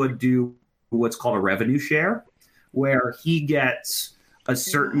 or you would do what's called a revenue share. where he gets a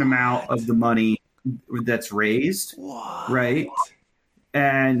certain amount of the money that's raised, right?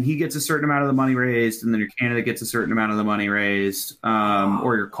 And he gets a certain amount of the money raised, and then your candidate gets a certain amount of the money raised,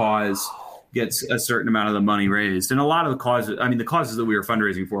 or your cause gets a certain amount of the money raised. And a lot of the causes, I mean, the causes that we were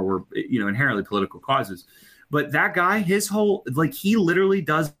fundraising for were, inherently political causes. But that guy, his whole, he literally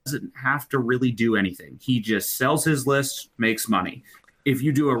doesn't have to really do anything. He just sells his list, makes money. If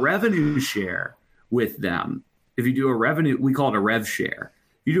you do a revenue share with them, we call it a rev share.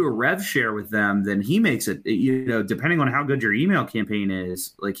 If you do a rev share with them, then he makes it, depending on how good your email campaign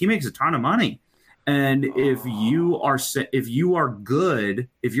is, he makes a ton of money. And if you're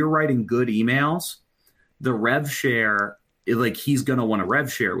writing good emails, the rev share, he's going to want to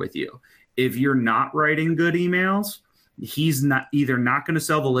rev share with you. If you're not writing good emails, he's either not going to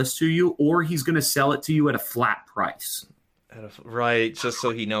sell the list to you, or he's going to sell it to you at a flat price. Right, just so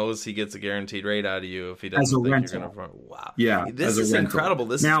he knows he gets a guaranteed rate out of you if he doesn't think you're going to. Wow, yeah, this is incredible.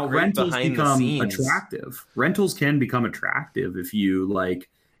 This now is great rentals behind become the scenes. attractive. Rentals can become attractive if you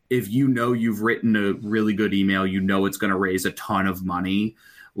if you've written a really good email, it's going to raise a ton of money.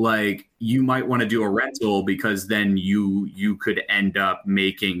 You might want to do a rental because then you could end up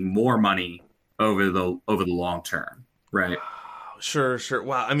making more money over the long term, right? Sure.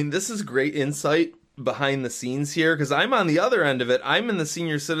 Wow, I mean, this is great insight behind the scenes here, because I'm on the other end of it. I'm in the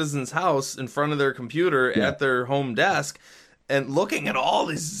senior citizen's house in front of their computer at their home desk and looking at all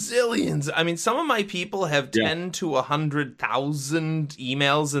these zillions. I mean, some of my people have 10 to 100,000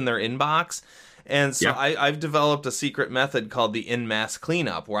 emails in their inbox. And so I've developed a secret method called the in-mass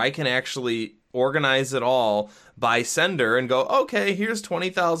cleanup, where I can actually organize it all by sender and go, okay, here's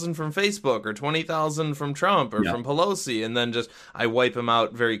 20,000 from Facebook, or 20,000 from Trump, or from Pelosi, and then I wipe them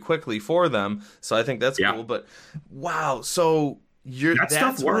out very quickly for them. So I think that's cool. But wow, so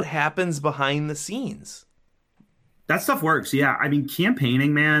that's what happens behind the scenes. That stuff works. Yeah. I mean,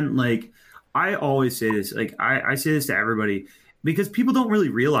 campaigning, man, I always say this, I say this to everybody because people don't really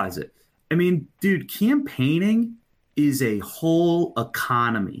realize it. I mean, dude, campaigning is a whole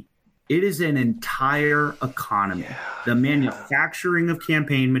economy. It is an entire economy. The manufacturing of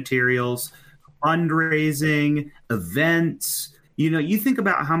campaign materials, fundraising, events. You think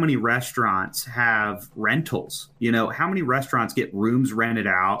about how many restaurants have rentals. How many restaurants get rooms rented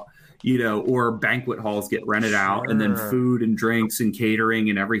out, or banquet halls get rented out, and then food and drinks and catering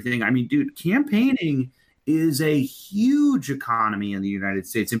and everything. I mean, dude, campaigning is a huge economy in the United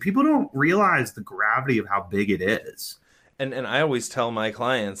States, and people don't realize the gravity of how big it is. And I always tell my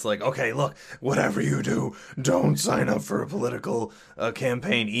clients, okay, look, whatever you do, don't sign up for a political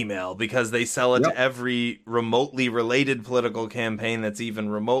campaign email, because they sell it to every remotely related political campaign that's even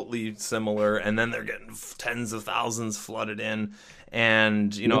remotely similar, and then they're getting tens of thousands flooded in.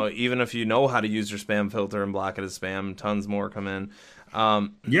 And, even if you know how to use your spam filter and block it as spam, tons more come in.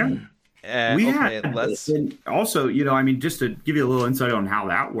 And also, just to give you a little insight on how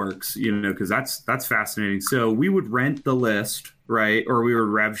that works, because that's fascinating. So we would rent the list, right? Or we would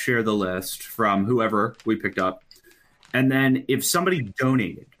rev share the list from whoever we picked up. And then if somebody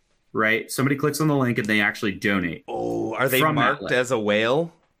donated, right? Somebody clicks on the link and they actually donate. Oh, are they marked as a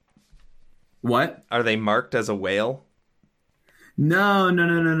whale? What? Are they marked as a whale? No.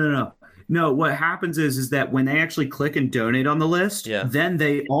 No, what happens is that when they actually click and donate on the list, then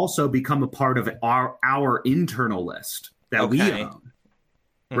they also become a part of our internal list that we own,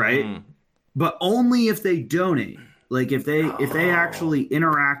 right? Mm-hmm. But only if they donate. If they actually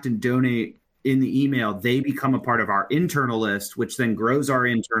interact and donate in the email, they become a part of our internal list, which then grows our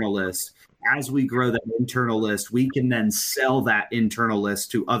internal list. As we grow that internal list, we can then sell that internal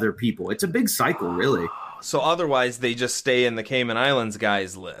list to other people. It's a big cycle, really. So otherwise, they just stay in the Cayman Islands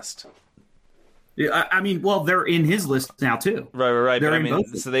guys list. I mean, well, they're in his list now too. Right. But I mean,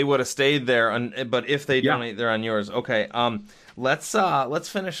 so they would have stayed there. But if they donate, they're on yours. Okay. Let's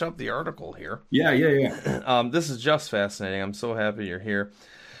finish up the article here. Yeah. This is just fascinating. I'm so happy you're here.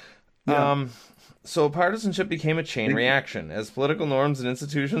 Yeah. So partisanship became a chain reaction as political norms and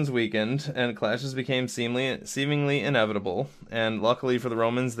institutions weakened, and clashes became seemingly inevitable. And luckily for the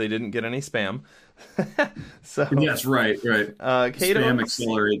Romans, they didn't get any spam. So yes, right. Cato spam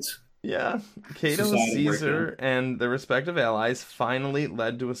accelerates. Yeah, Cato, Caesar, and their respective allies finally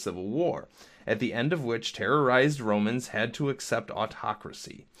led to a civil war, at the end of which terrorized Romans had to accept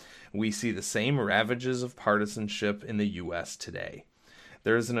autocracy. We see the same ravages of partisanship in the U.S. today.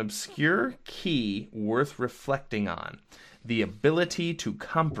 There is an obscure key worth reflecting on: the ability to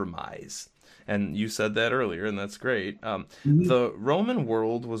compromise. And you said that earlier, and that's great. The Roman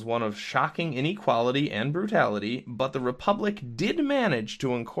world was one of shocking inequality and brutality, but the Republic did manage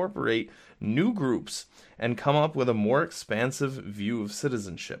to incorporate new groups and come up with a more expansive view of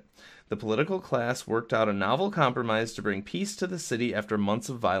citizenship. The political class worked out a novel compromise to bring peace to the city after months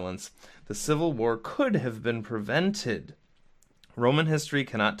of violence. The Civil War could have been prevented. Roman history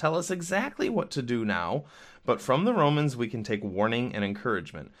cannot tell us exactly what to do now, but from the Romans we can take warning and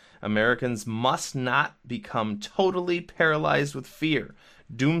encouragement. Americans must not become totally paralyzed with fear.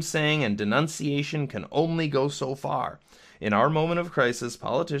 Doomsaying and denunciation can only go so far. In our moment of crisis,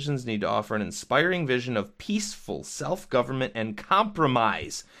 politicians need to offer an inspiring vision of peaceful self-government and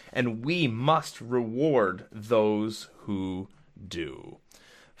compromise, and we must reward those who do.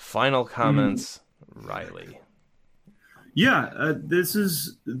 Final comments, Riley. Yeah, this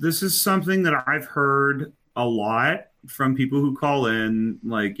is something that I've heard a lot from people who call in,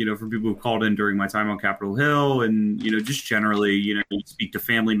 from people who called in during my time on Capitol Hill, and just generally, you speak to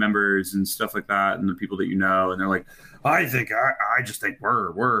family members and stuff like that, and the people that and they're like, I just think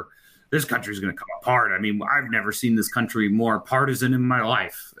we're this country's going to come apart. I mean, I've never seen this country more partisan in my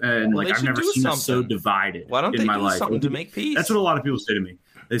life, and I've never seen us so divided in my life. Something to make peace? That's what a lot of people say to me.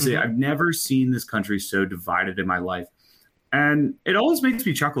 They say, I've never seen this country so divided in my life. And it always makes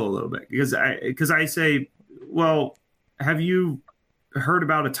me chuckle a little bit because I say, well, have you heard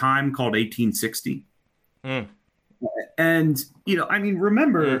about a time called 1860? And,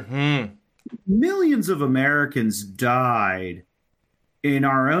 remember, millions of Americans died in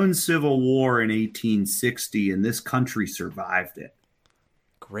our own Civil War in 1860, and this country survived it.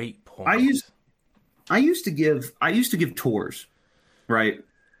 Great point. I used to give tours, right?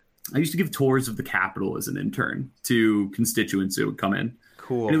 I used to give tours of the Capitol as an intern to constituents who would come in.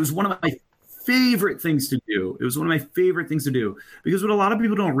 Cool. And it was one of my favorite things to do. Because what a lot of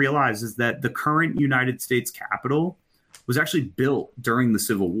people don't realize is that the current United States Capitol was actually built during the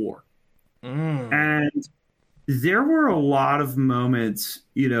Civil War. And there were a lot of moments,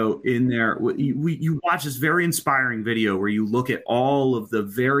 in there. You watch this very inspiring video where you look at all of the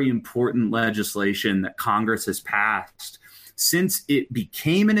very important legislation that Congress has passed since it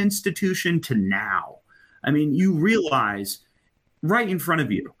became an institution to now. I mean, you realize right in front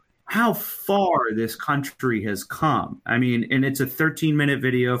of you how far this country has come. I mean, and it's a 13-minute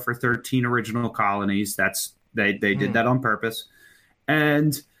video for 13 original colonies. They did that on purpose.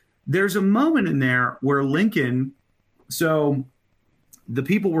 And there's a moment in there where Lincoln, so the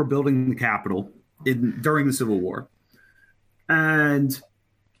people were building the Capitol during the Civil War. And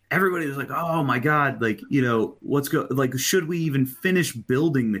everybody was like, oh my God, should we even finish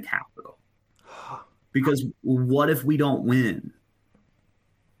building the Capitol? Because what if we don't win?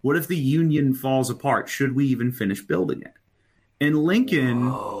 What if the Union falls apart? Should we even finish building it? And Lincoln,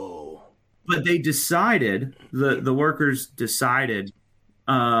 but they decided, the workers decided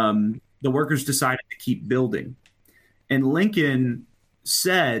to keep building. And Lincoln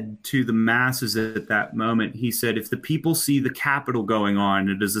said to the masses at that moment, he said, if the people see the Capitol going on,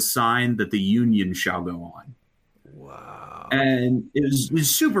 it is a sign that the Union shall go on. Wow. And it was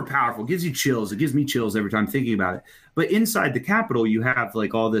super powerful. It gives you chills. It gives me chills every time thinking about it. But inside the Capitol, you have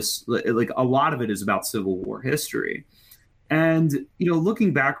all this, a lot of it is about Civil War history. And,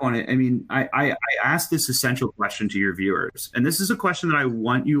 looking back on it, I mean, I asked this essential question to your viewers, and this is a question that I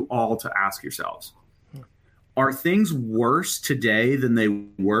want you all to ask yourselves. Are things worse today than they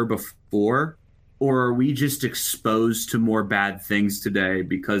were before, or are we just exposed to more bad things today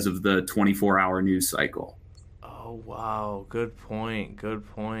because of the 24-hour news cycle? Oh, wow. Good point.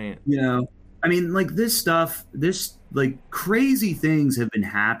 I mean, crazy things have been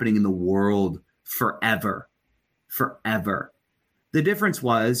happening in the world forever. The difference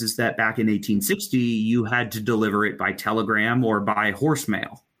is that back in 1860, you had to deliver it by telegram or by horse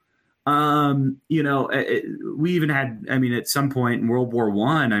mail. We even had, at some point in World War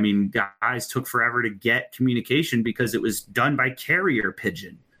I, guys took forever to get communication because it was done by carrier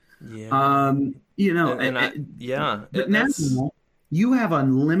pigeon. Yeah. But now you have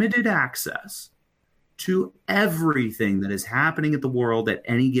unlimited access to everything that is happening at the world at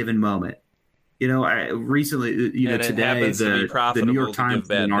any given moment. Recently, today, the New York Times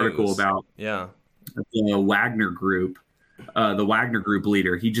did an article about the Wagner Group. The Wagner Group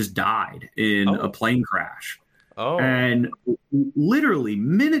leader, he just died in a plane crash. And literally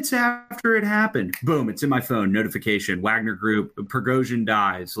minutes after it happened, boom, it's in my phone, notification, Wagner Group, Prigozhin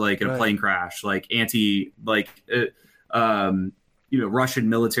dies, in a plane crash, Russian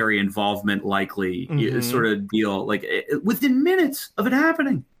military involvement likely, sort of deal, within minutes of it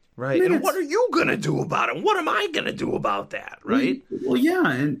happening. Right. Minutes. And what are you going to do about it? What am I going to do about that? Right. Well, yeah.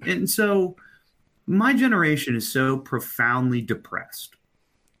 And so, my generation is so profoundly depressed.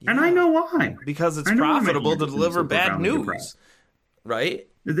 Yeah. And I know why. Because it's profitable to deliver bad news, right?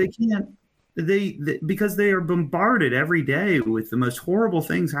 They can't. Because they are bombarded every day with the most horrible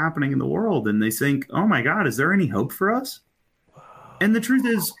things happening in the world, and they think, "Oh my God, is there any hope for us?" And the truth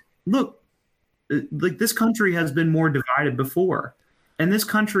is, look, like this country has been more divided before, and this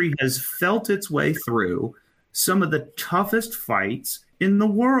country has felt its way through some of the toughest fights in the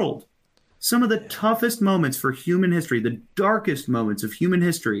world, some of the toughest moments for human history, the darkest moments of human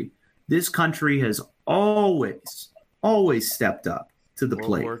history. This country has always stepped up to the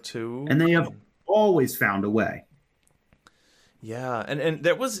plate. World War II. And they have always found a way. Yeah, and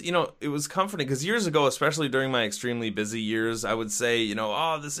that was, it was comforting because years ago, especially during my extremely busy years, I would say,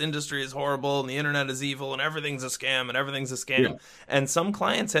 oh, this industry is horrible and the internet is evil and everything's a scam and everything's a scam. Yeah. And some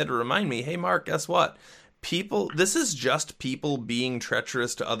clients had to remind me, hey, Mark, guess what? This is just people being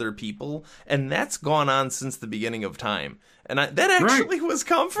treacherous to other people, and that's gone on since the beginning of time. And that actually was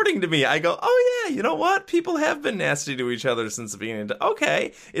comforting to me. I go, oh yeah, you know what? People have been nasty to each other since the beginning.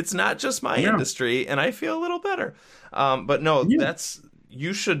 Okay, it's not just my industry, and I feel a little better. But no, that's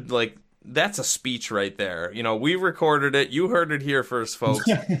a speech right there. We recorded it. You heard it here first, folks.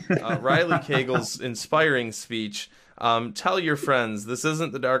 Riley Cagle's inspiring speech. Tell your friends this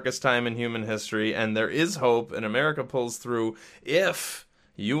isn't the darkest time in human history, and there is hope, and America pulls through if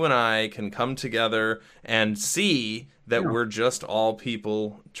you and I can come together and see that we're just all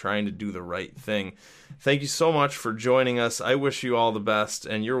people trying to do the right thing. Thank you so much for joining us. I wish you all the best,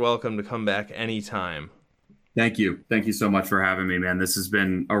 and you're welcome to come back anytime. Thank you. Thank you so much for having me, man. This has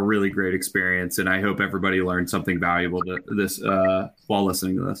been a really great experience, and I hope everybody learned something valuable while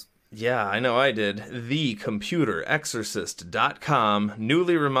listening to this. Yeah, I know I did. TheComputerExorcist.com,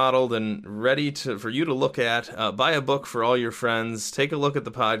 newly remodeled and ready for you to look at. Buy a book for all your friends. Take a look at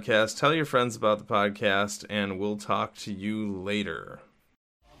the podcast. Tell your friends about the podcast, and we'll talk to you later.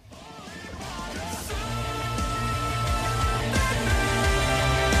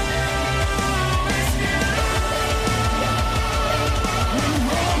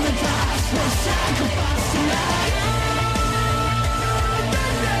 Sacrifice